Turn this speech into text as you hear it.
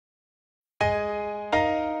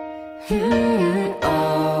Oh,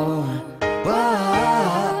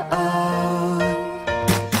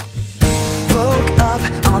 woke up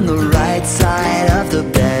on the right side of the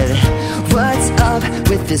bed. What's up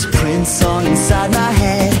with this Prince song inside my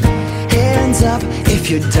head? Hands up if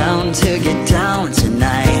you're down to get down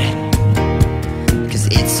tonight, 'cause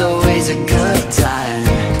it's always a good time.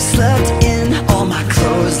 Slept in all my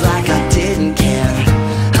clothes like I didn't care.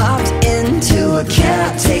 Hopped into a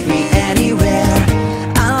cab, take me anywhere.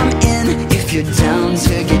 I'm in if you're down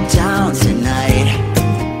to get down tonight,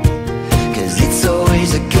 'cause it's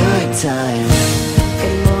always a good time.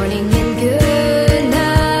 Good morning and good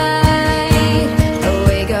night. I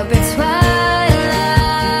wake up at twilight.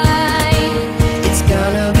 It's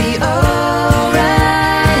gonna be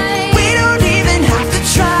alright. We don't even have to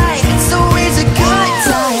try. It's always a good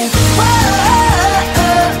time.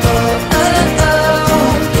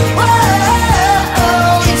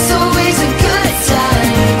 It's always a good time.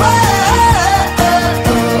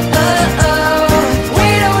 We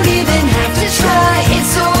don't even have to try.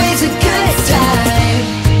 It's always a good time.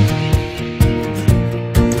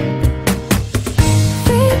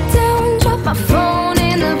 Break down, drop my phone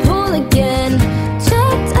in the pool again.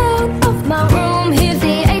 Checked out of my room, here's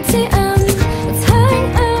the ATM. Let's hang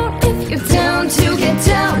out if you're down to get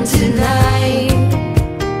down tonight,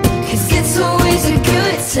 'cause it's always a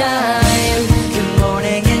good time. Good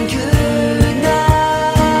morning and good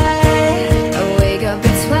night. I wake up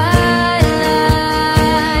at twilight.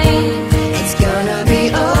 It's gonna be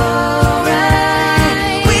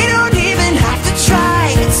alright. We don't even have to try.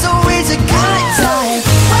 It's always a good time.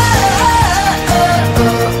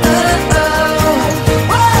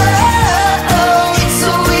 It's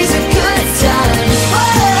always a good time.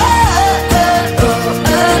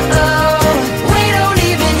 We don't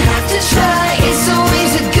even have to try. It's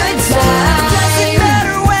always a good time. Doesn't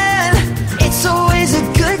matter when. It's always a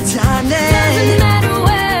good time then. Doesn't matter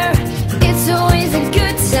where, it's always a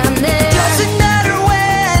good time then. Doesn't matter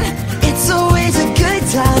when. It's always a good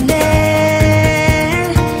time then.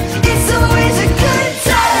 It's always a good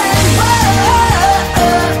time.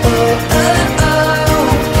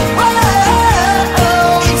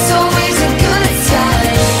 It's always a good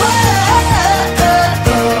time.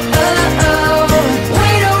 We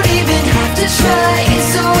don't even have to try.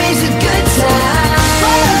 It's always a good time.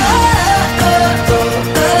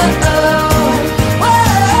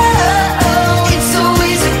 It's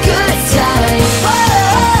always a good time.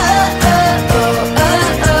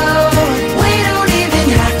 We don't even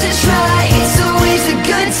have to try. It's always a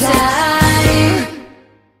good time.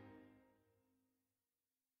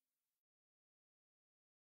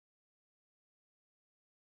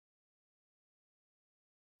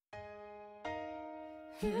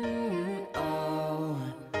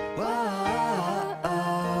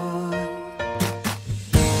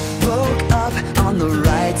 Woke up on the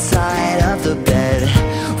right side of the bed.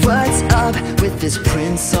 What's up with this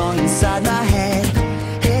Prince song inside my head?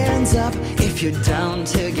 Hands up if you're down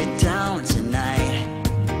to